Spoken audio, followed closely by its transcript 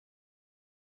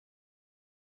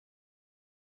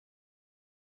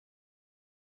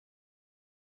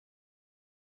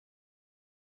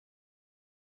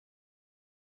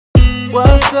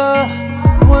What's up?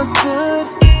 What's good?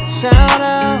 Shout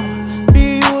out,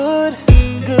 B-Wood.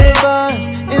 Good vibes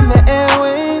in the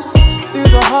airwaves, through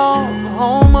the halls,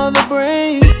 home of the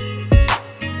Braves.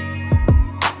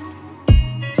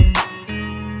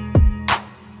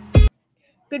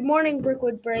 Good morning,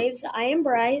 Brookwood Braves. I am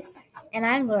Bryce. And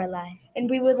I'm Lorelai. And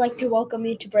we would like to welcome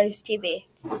you to Braves TV.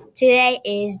 Today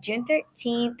is June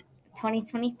 13th,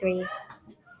 2023.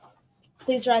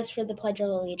 Please rise for the Pledge of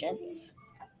Allegiance.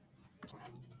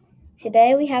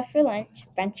 Today we have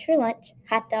brunch for lunch,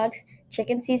 hot dogs,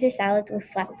 chicken Caesar salad with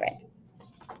flatbread.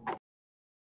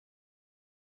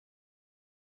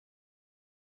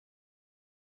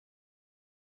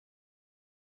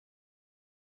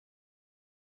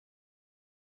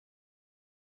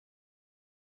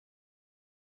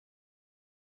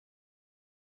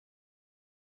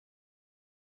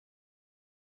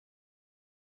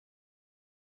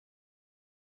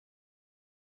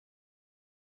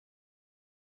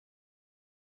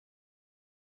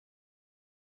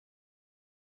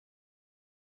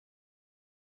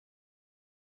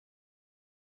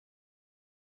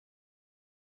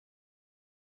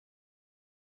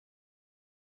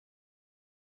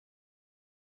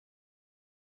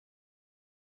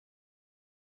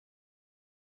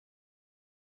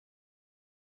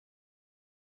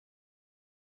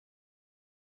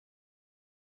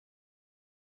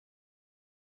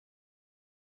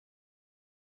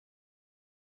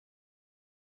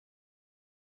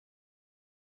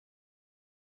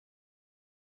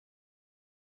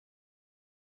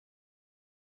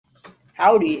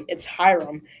 Howdy, it's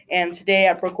Hiram, and today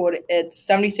at Brookwood it's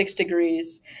 76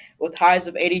 degrees with highs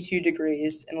of 82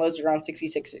 degrees and lows around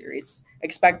 66 degrees.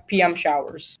 Expect PM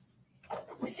showers.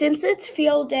 Since it's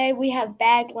field day, we have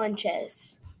bag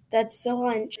lunches. That's the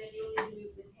lunch.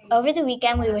 Over the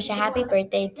weekend, we wish a happy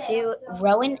birthday to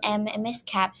Rowan M. in Miss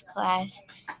Cap's class,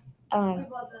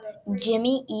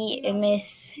 Jimmy E. in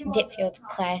Miss Ditfield's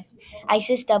class,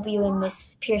 Isis W. in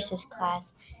Miss Pierce's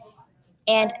class,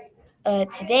 and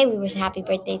today we wish a happy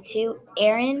birthday to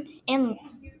Aaron and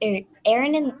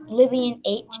Lillian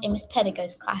H. in Miss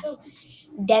Pettico's class,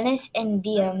 Dennis and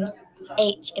Diem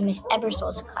H. in Miss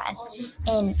Ebersol's class,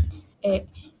 and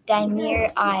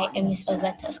Daimir I. in Miss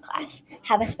Oveto's class.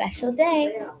 Have a special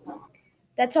day.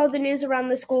 That's all the news around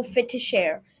the school fit to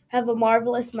share. Have a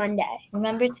marvelous Monday.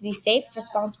 Remember to be safe,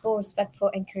 responsible, respectful,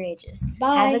 and courageous.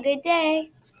 Bye. Have a good day.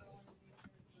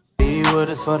 B-Wood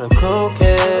is for the cool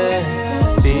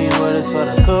kids. B-Wood is for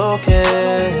the cool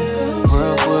kids.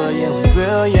 Brookwood, yeah, we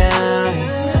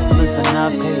brilliant. Listen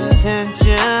up, pay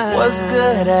attention. What's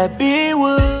good at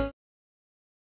B-Wood?